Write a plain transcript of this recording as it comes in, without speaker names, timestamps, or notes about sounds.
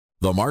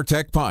The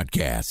MarTech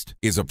Podcast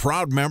is a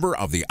proud member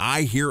of the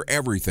I Hear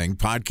Everything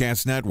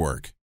Podcast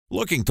Network.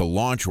 Looking to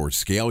launch or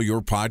scale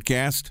your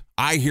podcast?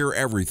 I Hear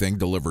Everything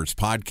delivers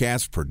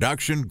podcast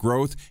production,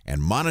 growth,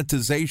 and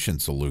monetization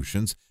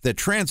solutions that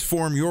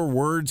transform your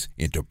words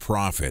into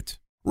profit.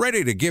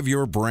 Ready to give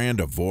your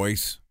brand a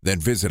voice? Then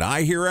visit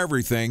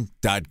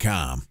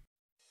iheareverything.com.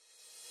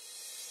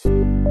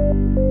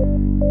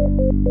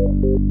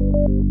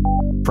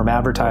 From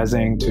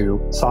advertising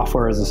to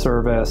software as a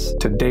service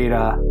to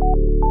data.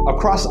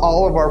 Across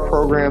all of our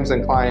programs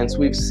and clients,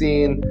 we've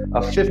seen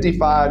a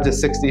 55 to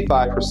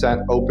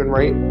 65% open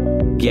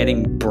rate.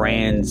 Getting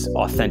brands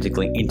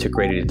authentically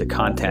integrated into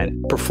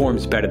content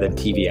performs better than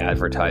TV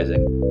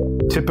advertising.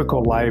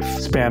 Typical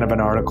lifespan of an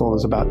article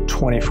is about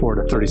 24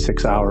 to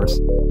 36 hours.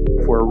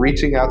 If we're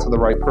reaching out to the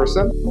right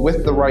person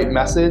with the right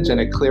message and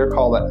a clear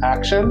call to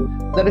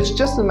action, then it's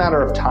just a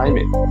matter of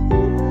timing.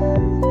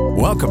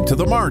 Welcome to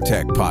the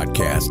MarTech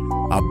Podcast,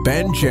 a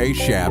Ben J.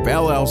 Schaap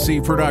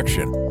LLC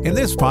production. In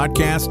this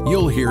podcast,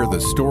 you'll hear the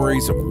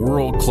stories of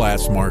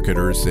world-class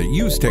marketers that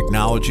use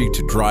technology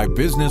to drive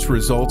business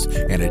results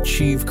and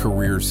achieve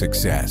career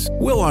success.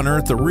 We'll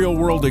unearth the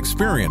real-world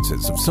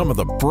experiences of some of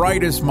the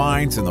brightest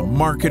minds in the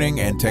marketing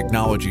and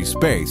technology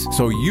space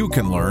so you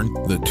can learn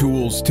the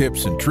tools,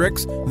 tips, and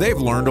tricks they've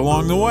learned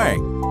along the way.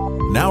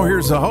 Now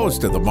here's the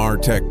host of the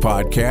MarTech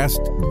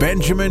Podcast,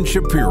 Benjamin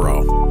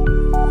Shapiro.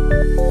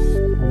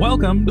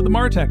 Welcome to the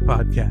MarTech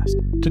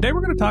Podcast. Today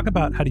we're going to talk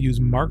about how to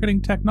use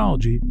marketing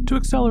technology to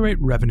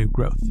accelerate revenue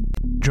growth.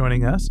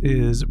 Joining us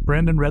is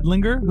Brandon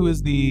Redlinger, who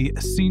is the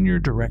Senior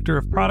Director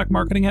of Product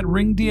Marketing at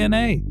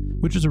ringDNA,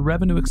 which is a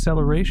revenue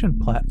acceleration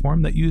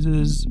platform that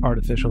uses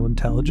artificial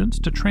intelligence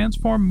to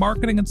transform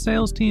marketing and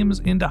sales teams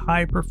into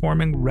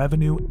high-performing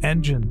revenue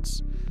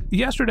engines.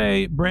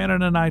 Yesterday,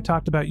 Brandon and I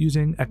talked about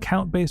using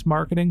account-based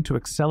marketing to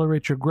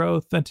accelerate your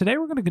growth, and today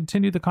we're going to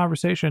continue the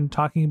conversation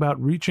talking about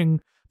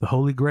reaching the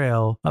holy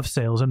grail of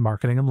sales and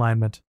marketing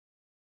alignment.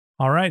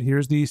 All right,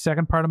 here's the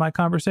second part of my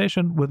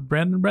conversation with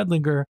Brandon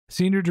Redlinger,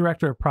 Senior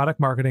Director of Product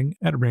Marketing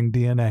at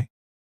ringDNA.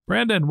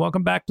 Brandon,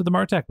 welcome back to the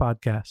MarTech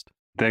Podcast.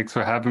 Thanks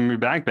for having me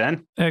back,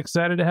 Ben.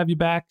 Excited to have you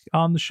back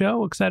on the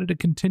show. Excited to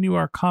continue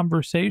our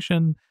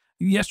conversation.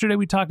 Yesterday,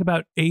 we talked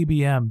about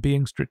ABM,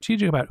 being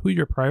strategic about who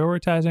you're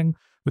prioritizing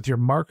with your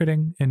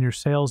marketing and your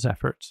sales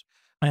efforts.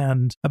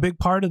 And a big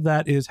part of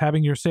that is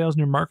having your sales and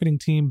your marketing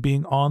team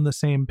being on the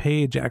same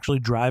page, actually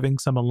driving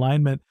some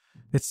alignment.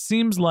 It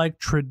seems like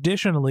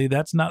traditionally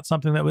that's not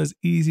something that was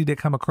easy to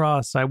come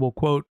across. I will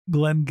quote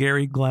Glenn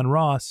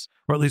Ross,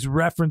 or at least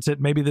reference it.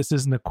 Maybe this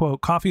isn't a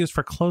quote. Coffee is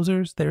for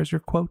closers. There's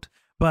your quote.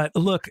 But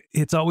look,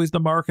 it's always the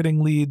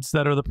marketing leads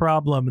that are the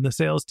problem, and the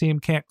sales team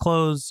can't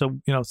close. So,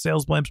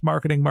 sales blames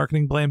marketing,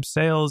 marketing blames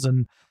sales,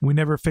 and we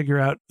never figure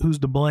out who's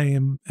to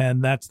blame.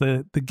 And that's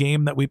the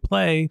game that we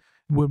play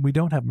when we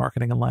don't have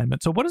marketing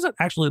alignment. So what does it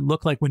actually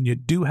look like when you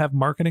do have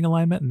marketing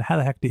alignment, and how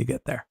the heck do you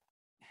get there?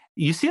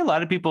 You see a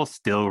lot of people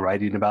still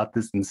writing about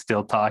this and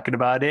still talking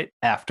about it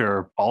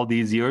after all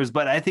these years,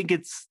 but I think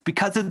it's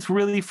because it's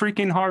really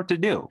freaking hard to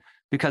do.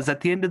 Because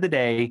at the end of the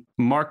day,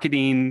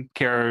 marketing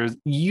carriers,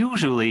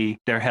 usually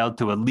they're held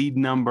to a lead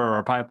number or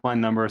a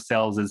pipeline number.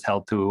 Sales is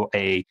held to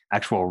a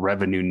actual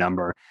revenue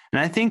number. And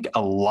I think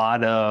a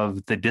lot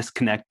of the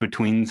disconnect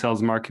between sales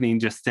and marketing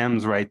just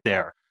stems right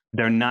there.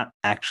 They're not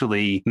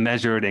actually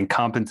measured and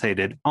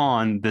compensated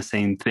on the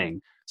same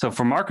thing. So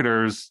for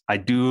marketers, I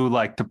do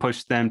like to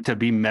push them to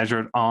be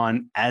measured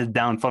on as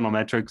down funnel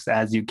metrics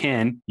as you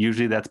can.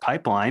 Usually that's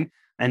pipeline.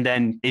 And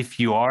then if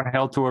you are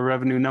held to a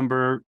revenue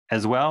number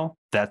as well,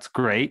 that's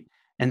great.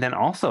 And then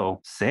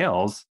also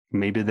sales,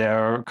 maybe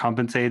they're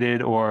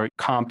compensated or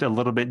comped a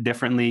little bit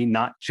differently,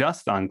 not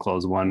just on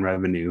close one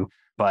revenue,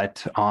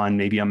 but on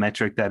maybe a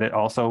metric that it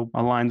also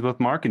aligns with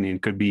marketing.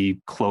 It could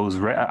be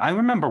I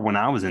remember when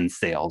I was in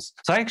sales.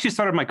 So I actually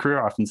started my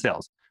career off in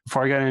sales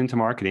before I got into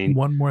marketing.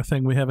 One more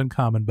thing we have in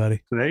common,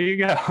 buddy. So there you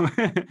go.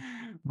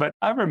 But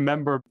I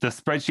remember the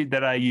spreadsheet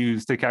that I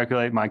used to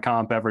calculate my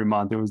comp every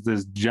month. It was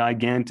this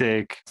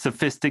gigantic,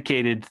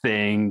 sophisticated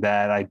thing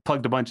that I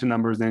plugged a bunch of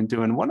numbers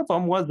into. And one of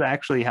them was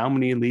actually how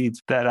many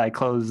leads that I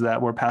closed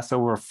that were passed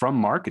over from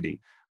marketing.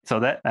 So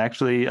that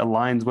actually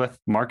aligns with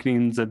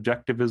marketing's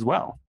objective as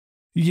well.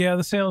 Yeah,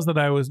 the sales that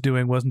I was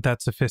doing wasn't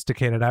that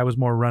sophisticated. I was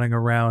more running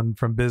around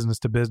from business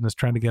to business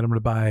trying to get them to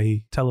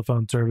buy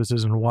telephone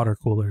services and water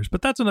coolers.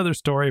 But that's another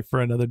story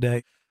for another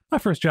day. My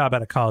first job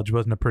out of college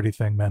wasn't a pretty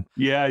thing, man.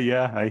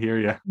 Yeah, I hear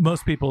you.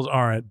 Most people's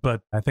aren't,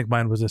 but I think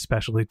mine was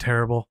especially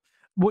terrible.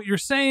 What you're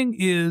saying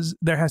is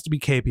there has to be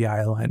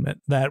KPI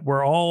alignment, that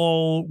we're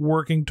all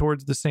working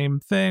towards the same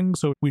thing,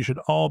 so we should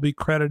all be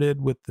credited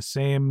with the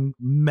same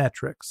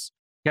metrics.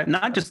 Yeah,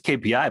 not just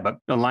KPI, but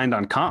aligned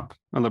on comp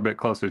a little bit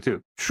closer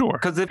too. Sure.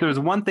 Because if there's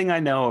one thing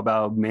I know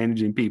about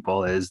managing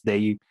people is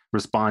they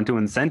respond to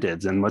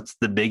incentives. And what's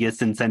the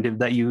biggest incentive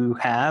that you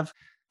have?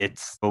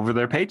 It's over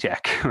their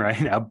paycheck, right?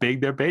 How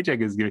big their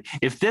paycheck is going to be.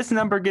 If this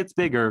number gets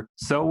bigger,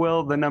 so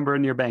will the number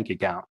in your bank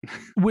account.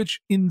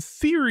 Which in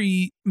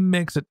theory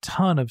makes a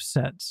ton of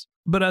sense.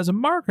 But as a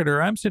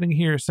marketer, I'm sitting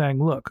here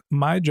saying, look,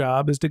 my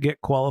job is to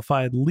get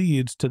qualified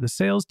leads to the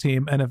sales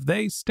team. And if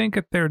they stink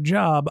at their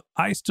job,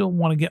 I still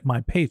want to get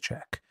my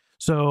paycheck.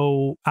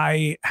 So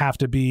I have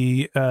to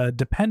be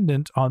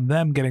dependent on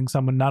them getting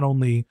someone not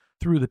only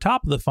through the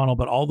top of the funnel,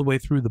 but all the way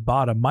through the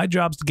bottom. My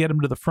job's to get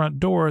them to the front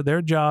door.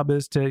 Their job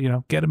is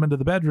to, get them into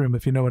the bedroom,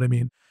 if you know what I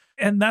mean.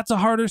 And that's a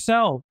harder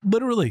sell.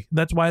 Literally,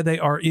 that's why they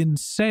are in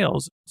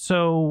sales.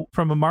 So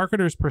from a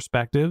marketer's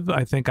perspective,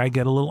 I think I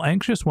get a little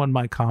anxious when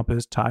my comp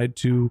is tied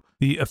to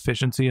the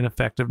efficiency and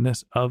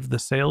effectiveness of the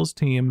sales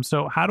team.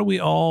 So how do we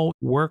all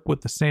work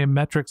with the same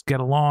metrics, get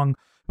along,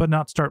 but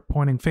not start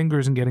pointing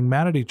fingers and getting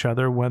mad at each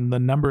other when the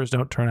numbers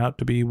don't turn out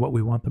to be what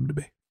we want them to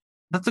be?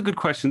 That's a good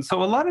question.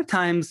 So a lot of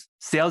times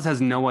sales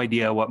has no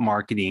idea what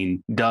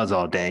marketing does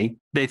all day.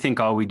 They think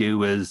all we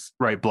do is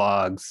write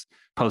blogs,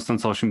 post on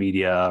social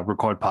media,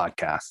 record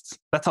podcasts.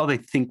 That's all they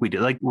think we do.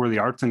 Like we're the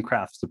arts and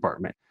crafts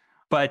department.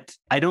 But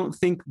I don't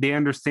think they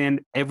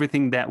understand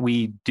everything that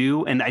we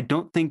do. And I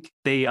don't think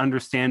they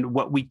understand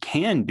what we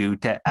can do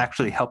to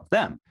actually help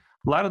them.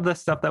 A lot of the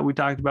stuff that we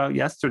talked about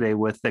yesterday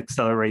with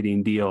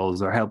accelerating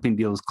deals or helping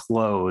deals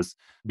close,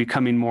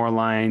 becoming more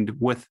aligned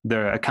with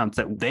the accounts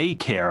that they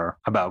care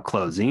about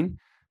closing,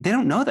 they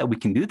don't know that we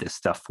can do this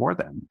stuff for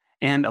them.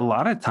 And a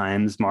lot of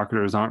times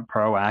marketers aren't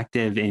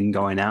proactive in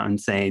going out and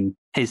saying,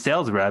 hey,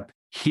 sales rep,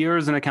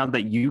 here's an account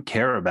that you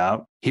care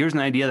about. Here's an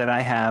idea that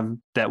I have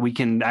that we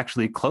can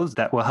actually close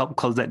that will help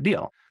close that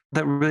deal.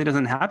 That really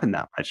doesn't happen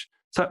that much.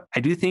 So I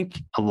do think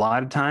a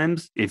lot of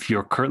times, if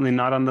you're currently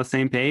not on the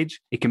same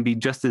page, it can be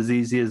just as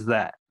easy as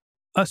that.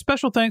 A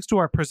special thanks to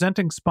our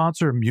presenting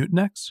sponsor,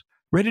 Mutinex.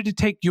 Ready to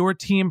take your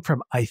team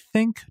from I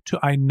think to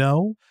I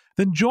know?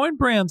 Then join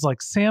brands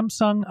like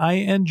Samsung,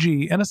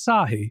 ING, and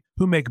Asahi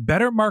who make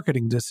better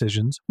marketing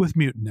decisions with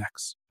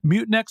Mutinex.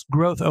 Mutinex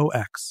Growth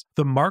OX,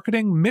 the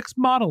marketing mix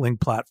modeling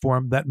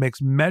platform that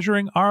makes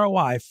measuring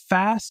ROI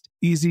fast,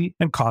 easy,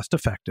 and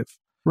cost-effective.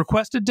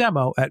 Request a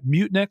demo at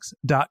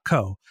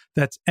mutinex.co.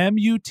 That's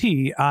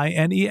MUTINEX.co.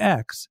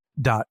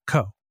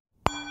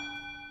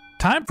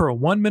 Time for a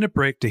 1-minute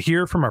break to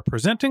hear from our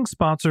presenting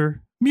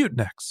sponsor,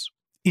 Mutinex.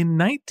 In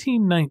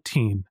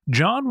 1919,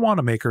 John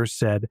Wanamaker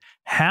said,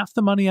 "Half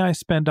the money I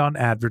spend on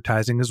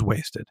advertising is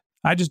wasted.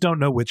 I just don't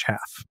know which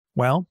half."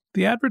 Well,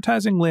 the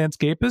advertising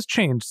landscape has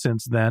changed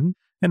since then,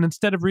 and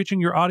instead of reaching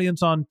your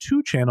audience on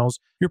 2 channels,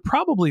 you're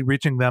probably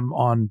reaching them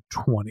on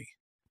 20.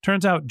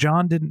 Turns out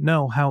John didn't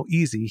know how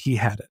easy he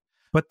had it.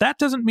 But that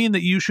doesn't mean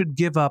that you should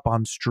give up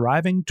on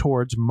striving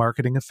towards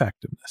marketing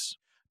effectiveness.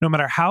 No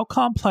matter how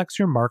complex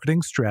your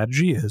marketing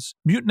strategy is,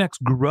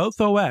 Mutinex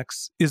Growth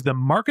OX is the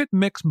market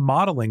mix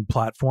modeling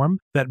platform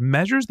that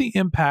measures the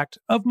impact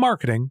of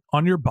marketing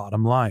on your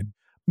bottom line.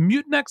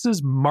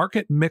 Mutinex's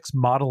market mix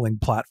modeling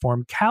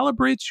platform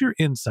calibrates your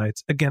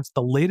insights against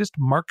the latest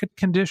market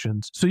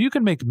conditions so you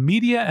can make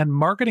media and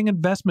marketing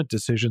investment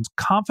decisions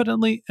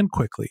confidently and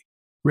quickly.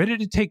 Ready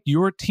to take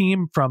your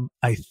team from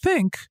I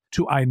think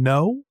to I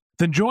know?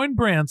 Then join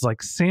brands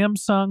like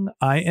Samsung,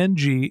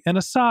 ING, and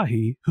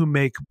Asahi who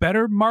make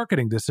better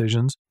marketing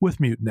decisions with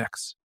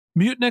Mutinex.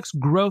 Mutinex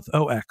Growth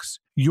OX.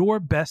 Your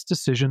best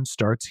decision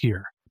starts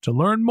here. To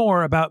learn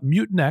more about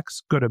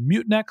Mutinex, go to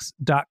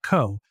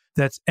mutinex.co.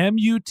 That's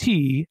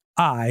MUTINEX.co.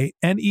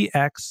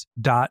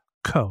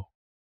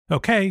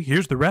 Okay,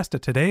 here's the rest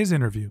of today's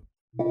interview.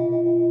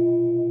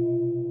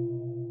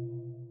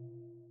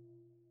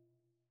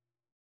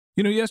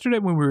 Yesterday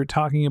when we were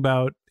talking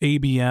about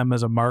ABM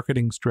as a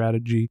marketing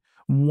strategy,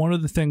 one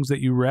of the things that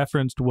you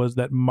referenced was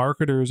that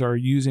marketers are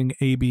using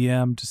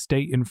ABM to stay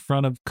in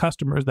front of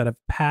customers that have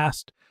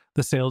passed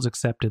the sales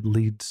accepted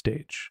lead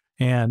stage.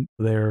 And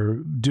they're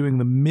doing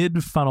the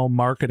mid-funnel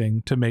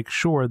marketing to make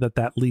sure that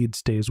that lead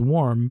stays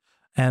warm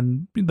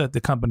and that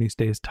the company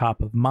stays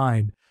top of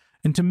mind.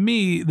 And to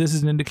me, this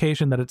is an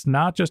indication that it's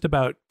not just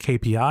about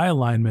KPI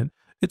alignment.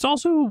 It's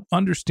also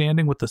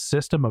understanding what the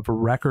system of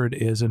record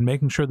is and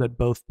making sure that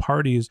both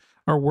parties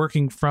are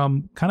working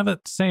from kind of a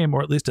same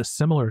or at least a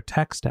similar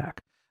tech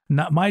stack.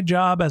 My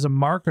job as a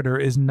marketer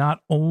is not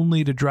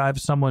only to drive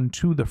someone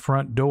to the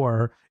front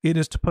door, it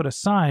is to put a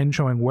sign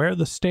showing where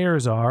the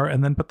stairs are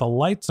and then put the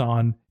lights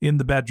on in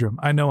the bedroom.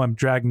 I know I'm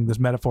dragging this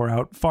metaphor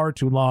out far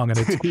too long and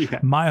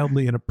it's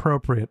mildly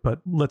inappropriate, but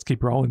let's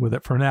keep rolling with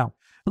it for now.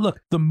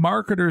 Look, the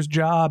marketer's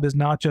job is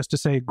not just to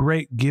say,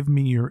 great, give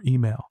me your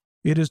email.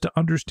 It is to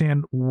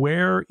understand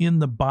where in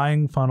the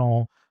buying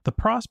funnel the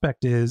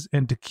prospect is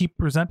and to keep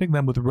presenting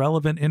them with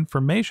relevant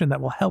information that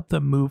will help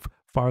them move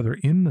farther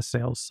in the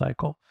sales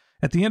cycle.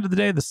 At the end of the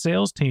day, the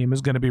sales team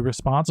is going to be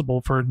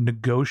responsible for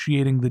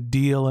negotiating the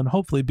deal and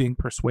hopefully being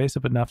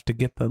persuasive enough to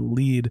get the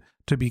lead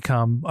to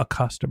become a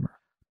customer.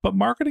 But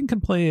marketing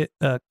can play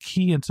a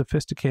key and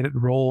sophisticated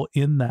role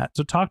in that.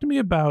 So talk to me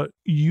about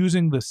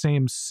using the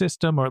same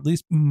system, or at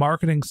least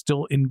marketing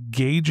still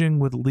engaging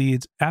with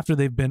leads after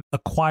they've been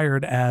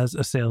acquired as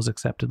a sales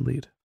accepted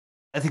lead.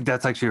 I think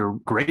that's actually a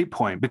great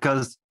point,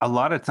 because a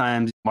lot of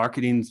times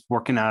marketing's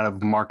working out of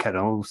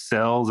Marketo,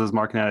 sales is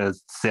marketing out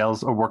of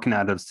sales or working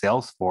out of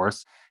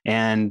Salesforce.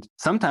 And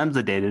sometimes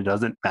the data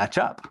doesn't match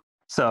up.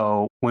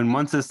 So when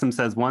one system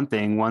says one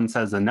thing, one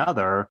says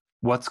another,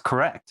 what's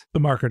correct? The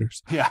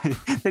marketers. Yeah.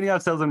 Then you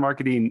have sales and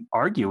marketing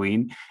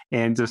arguing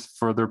and just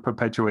further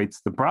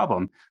perpetuates the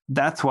problem.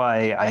 That's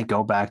why I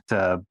go back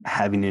to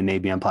having an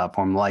ABM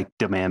platform like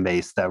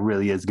Demandbase that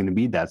really is going to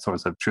be that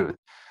source of truth,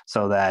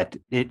 so that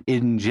it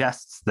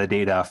ingests the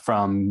data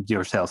from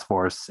your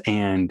Salesforce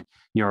and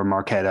your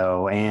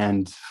Marketo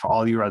and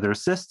all your other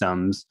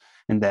systems,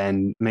 and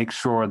then make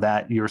sure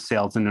that your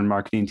sales and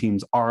marketing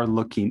teams are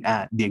looking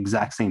at the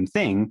exact same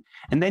thing.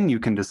 And then you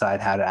can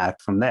decide how to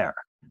act from there.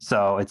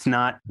 So it's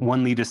not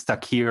one lead is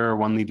stuck here,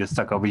 one lead is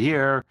stuck over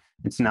here.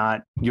 It's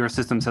not your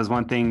system says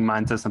one thing,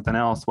 mine says something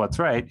else. What's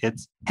right?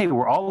 It's, hey,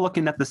 we're all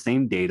looking at the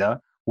same data.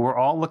 We're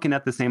all looking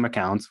at the same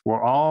accounts.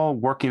 We're all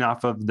working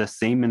off of the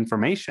same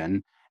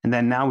information. And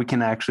then now we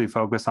can actually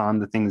focus on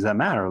the things that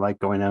matter, like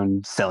going out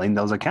and selling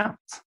those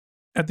accounts.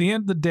 At the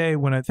end of the day,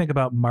 when I think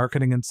about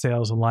marketing and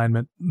sales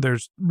alignment,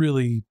 there's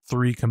really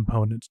three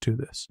components to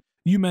this.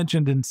 You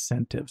mentioned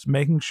incentives,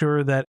 making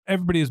sure that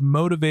everybody is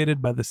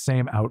motivated by the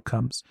same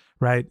outcomes,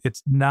 right?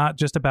 It's not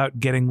just about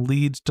getting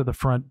leads to the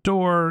front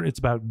door. It's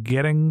about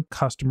getting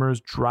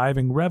customers,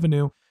 driving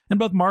revenue. And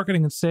both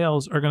marketing and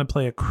sales are going to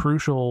play a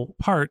crucial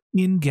part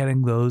in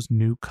getting those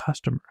new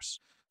customers.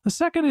 The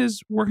second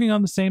is working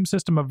on the same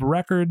system of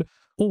record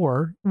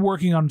or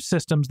working on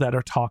systems that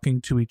are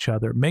talking to each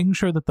other, making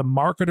sure that the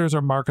marketers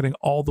are marketing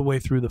all the way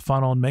through the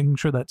funnel and making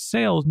sure that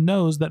sales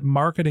knows that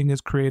marketing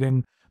is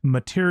creating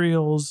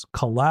materials,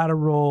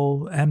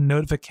 collateral, and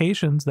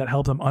notifications that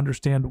help them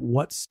understand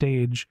what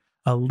stage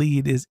a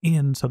lead is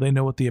in so they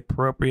know what the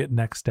appropriate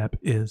next step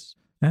is.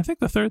 And I think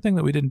the third thing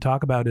that we didn't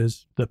talk about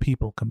is the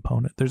people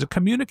component. There's a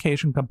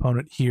communication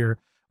component here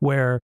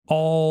where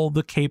all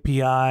the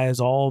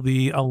KPIs, all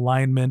the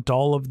alignment,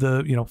 all of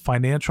the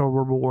financial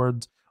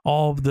rewards,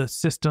 all of the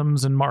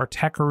systems and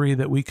marteckery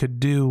that we could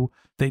do,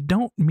 they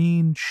don't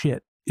mean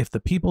shit if the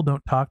people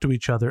don't talk to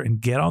each other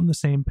and get on the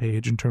same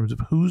page in terms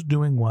of who's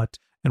doing what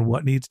and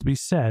what needs to be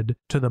said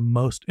to the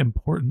most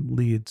important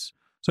leads.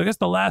 So I guess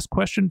the last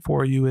question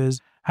for you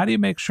is, how do you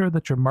make sure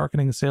that your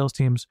marketing and sales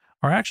teams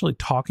are actually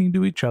talking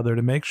to each other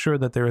to make sure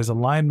that there is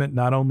alignment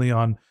not only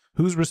on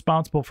who's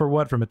responsible for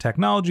what from a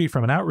technology,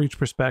 from an outreach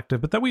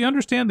perspective, but that we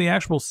understand the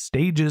actual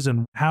stages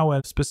and how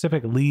a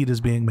specific lead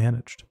is being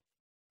managed?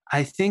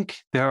 I think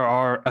there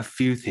are a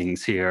few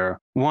things here.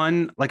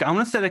 One, I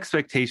want to set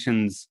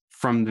expectations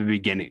from the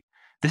beginning.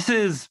 This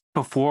is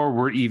before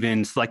we're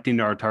even selecting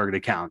our target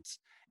accounts.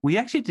 We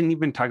actually didn't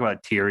even talk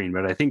about tiering,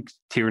 but I think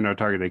tiering our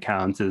target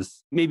accounts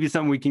is maybe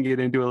something we can get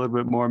into a little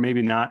bit more,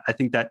 maybe not. I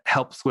think that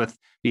helps with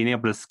being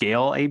able to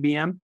scale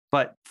ABM.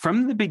 But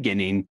from the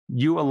beginning,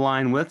 you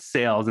align with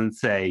sales and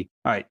say,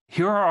 all right,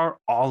 here are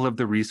all of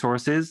the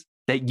resources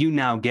that you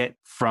now get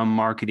from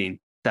marketing.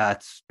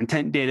 That's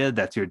intent data,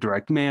 that's your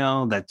direct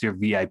mail, that's your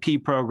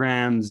VIP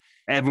programs.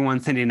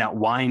 Everyone's sending out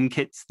wine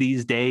kits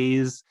these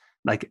days.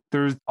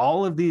 There's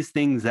all of these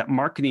things that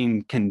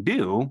marketing can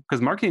do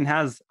because marketing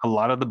has a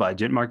lot of the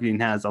budget.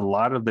 Marketing has a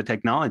lot of the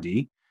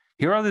technology.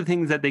 Here are the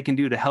things that they can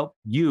do to help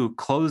you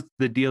close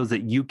the deals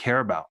that you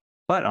care about.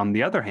 But on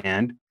the other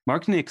hand,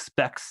 marketing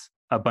expects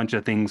a bunch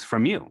of things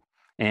from you.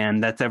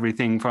 And that's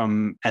everything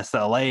from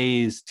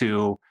SLAs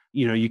to,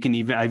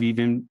 I've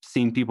even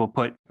seen people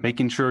put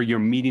making sure you're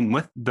meeting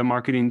with the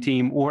marketing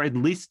team or at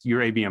least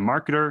your ABM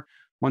marketer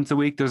once a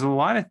week. There's a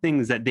lot of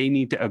things that they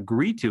need to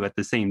agree to at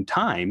the same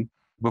time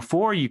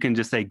before you can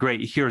just say,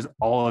 great, here's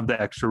all of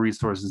the extra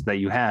resources that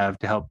you have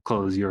to help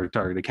close your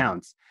target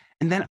accounts.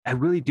 And then I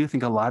really do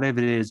think a lot of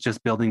it is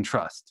just building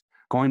trust.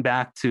 Going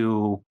back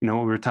to, what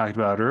we were talking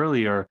about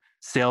earlier,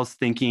 sales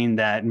thinking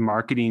that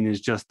marketing is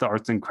just the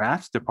arts and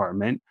crafts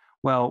department.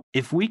 Well,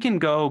 if we can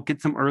go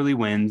get some early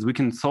wins, we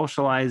can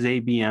socialize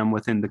ABM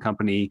within the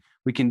company,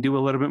 we can do a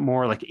little bit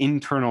more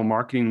internal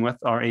marketing with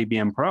our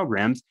ABM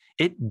programs,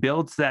 it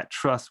builds that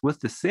trust with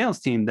the sales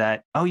team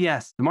that, oh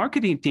yes, the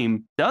marketing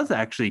team does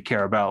actually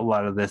care about a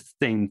lot of the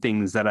same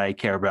things that I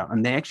care about,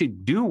 and they actually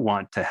do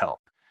want to help.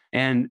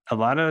 And a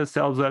lot of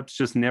sales reps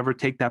just never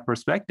take that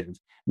perspective.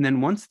 And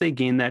then once they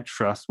gain that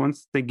trust,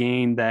 once they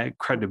gain that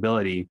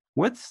credibility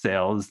with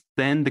sales,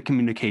 then the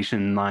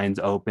communication lines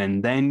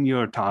open, then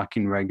you're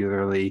talking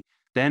regularly,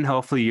 then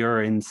hopefully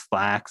you're in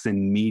Slacks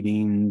and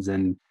meetings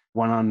and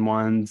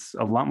one-on-ones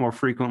a lot more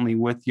frequently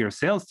with your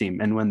sales team.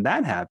 And when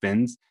that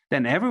happens,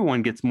 then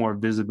everyone gets more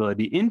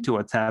visibility into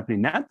what's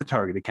happening at the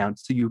target account,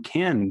 so you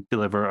can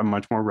deliver a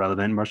much more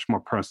relevant, much more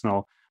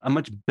personal, a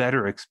much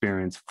better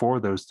experience for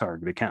those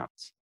target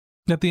accounts.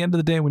 At the end of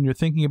the day, when you're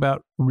thinking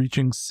about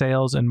reaching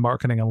sales and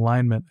marketing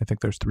alignment, I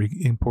think there's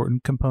three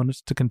important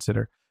components to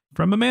consider.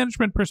 From a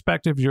management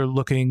perspective, you're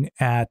looking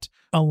at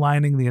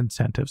aligning the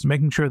incentives,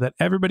 making sure that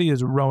everybody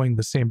is rowing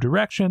the same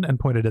direction and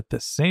pointed at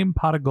the same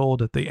pot of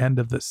gold at the end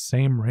of the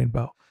same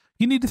rainbow.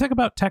 You need to think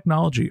about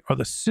technology. Are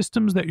the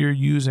systems that you're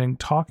using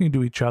talking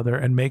to each other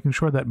and making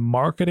sure that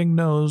marketing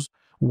knows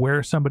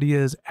where somebody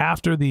is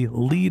after the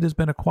lead has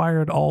been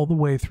acquired all the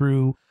way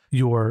through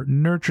your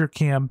nurture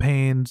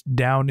campaigns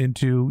down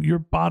into your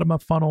bottom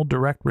of funnel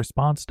direct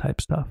response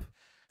type stuff.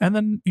 And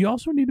then you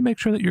also need to make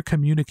sure that you're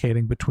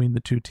communicating between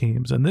the two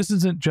teams. And this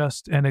isn't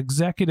just an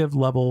executive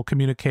level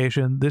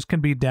communication. This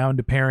can be down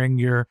to pairing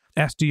your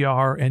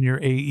SDR and your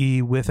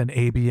AE with an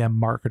ABM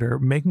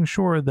marketer, making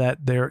sure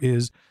that there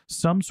is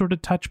some sort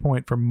of touch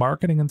point for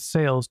marketing and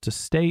sales to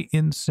stay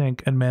in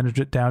sync and manage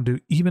it down to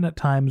even at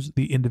times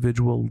the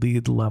individual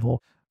lead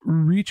level.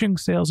 Reaching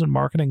sales and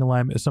marketing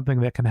alignment is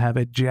something that can have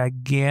a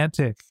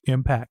gigantic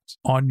impact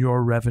on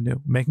your revenue.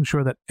 Making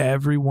sure that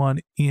everyone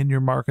in your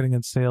marketing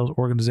and sales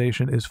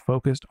organization is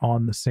focused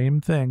on the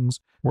same things,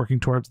 working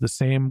towards the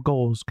same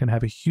goals, can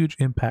have a huge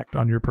impact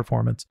on your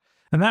performance.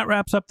 And that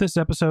wraps up this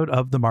episode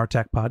of the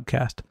MarTech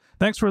Podcast.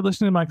 Thanks for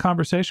listening to my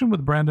conversation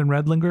with Brandon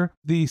Redlinger,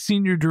 the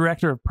Senior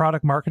Director of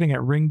Product Marketing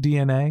at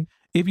ringDNA.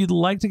 If you'd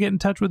like to get in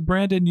touch with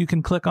Brandon, you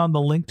can click on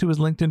the link to his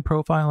LinkedIn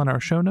profile in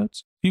our show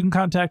notes. You can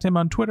contact him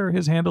on Twitter.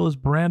 His handle is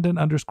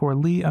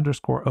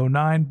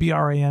Brandon_Lee_09,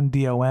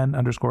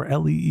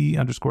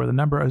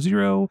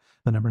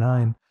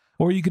 BRANDON_LEE_0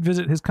 Or you could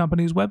visit his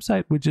company's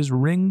website, which is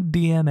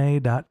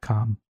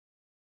ringDNA.com.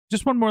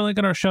 Just one more link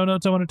in our show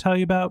notes I want to tell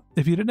you about.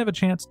 If you didn't have a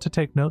chance to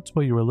take notes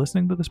while you were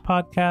listening to this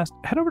podcast,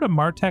 head over to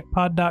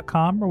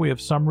martechpod.com, where we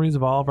have summaries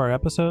of all of our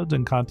episodes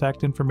and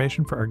contact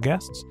information for our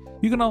guests.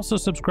 You can also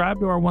subscribe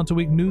to our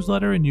once-a-week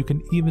newsletter, and you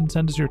can even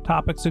send us your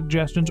topic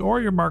suggestions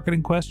or your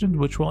marketing questions,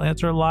 which we'll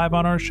answer live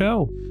on our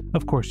show.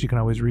 Of course, you can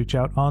always reach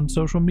out on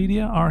social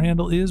media. Our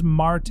handle is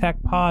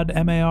MarTechPod,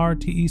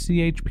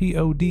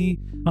 MarTechPod,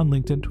 on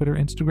LinkedIn, Twitter,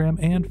 Instagram,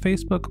 and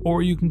Facebook,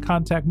 or you can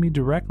contact me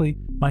directly.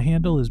 My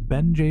handle is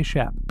Ben J.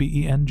 Shap,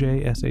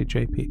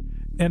 BenJShap.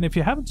 And if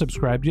you haven't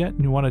subscribed yet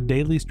and you want a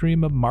daily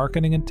stream of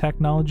marketing and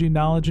technology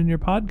knowledge in your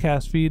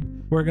podcast feed,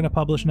 we're going to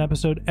publish an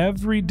episode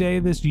every day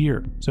this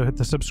year. So hit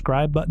the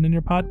subscribe button in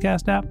your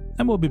podcast app,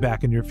 and we'll be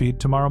back in your feed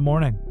tomorrow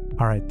morning.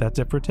 All right, that's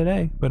it for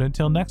today. But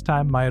until next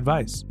time, my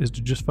advice is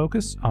to just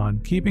focus on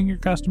keeping your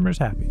customers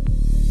happy.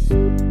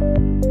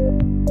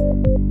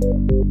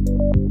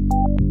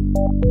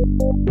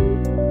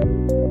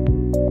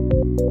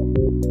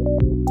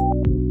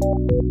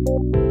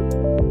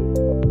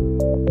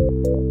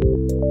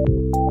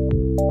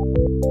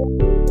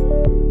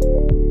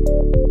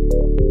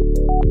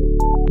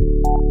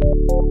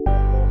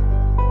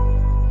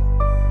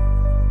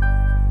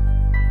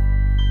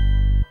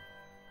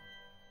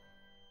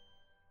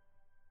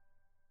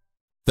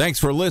 Thanks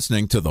for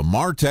listening to the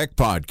MarTech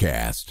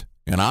Podcast,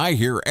 and I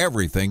Hear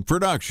Everything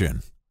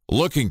production.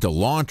 Looking to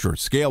launch or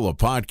scale a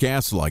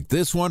podcast like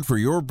this one for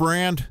your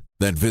brand?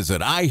 Then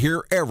visit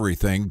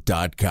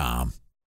iheareverything.com.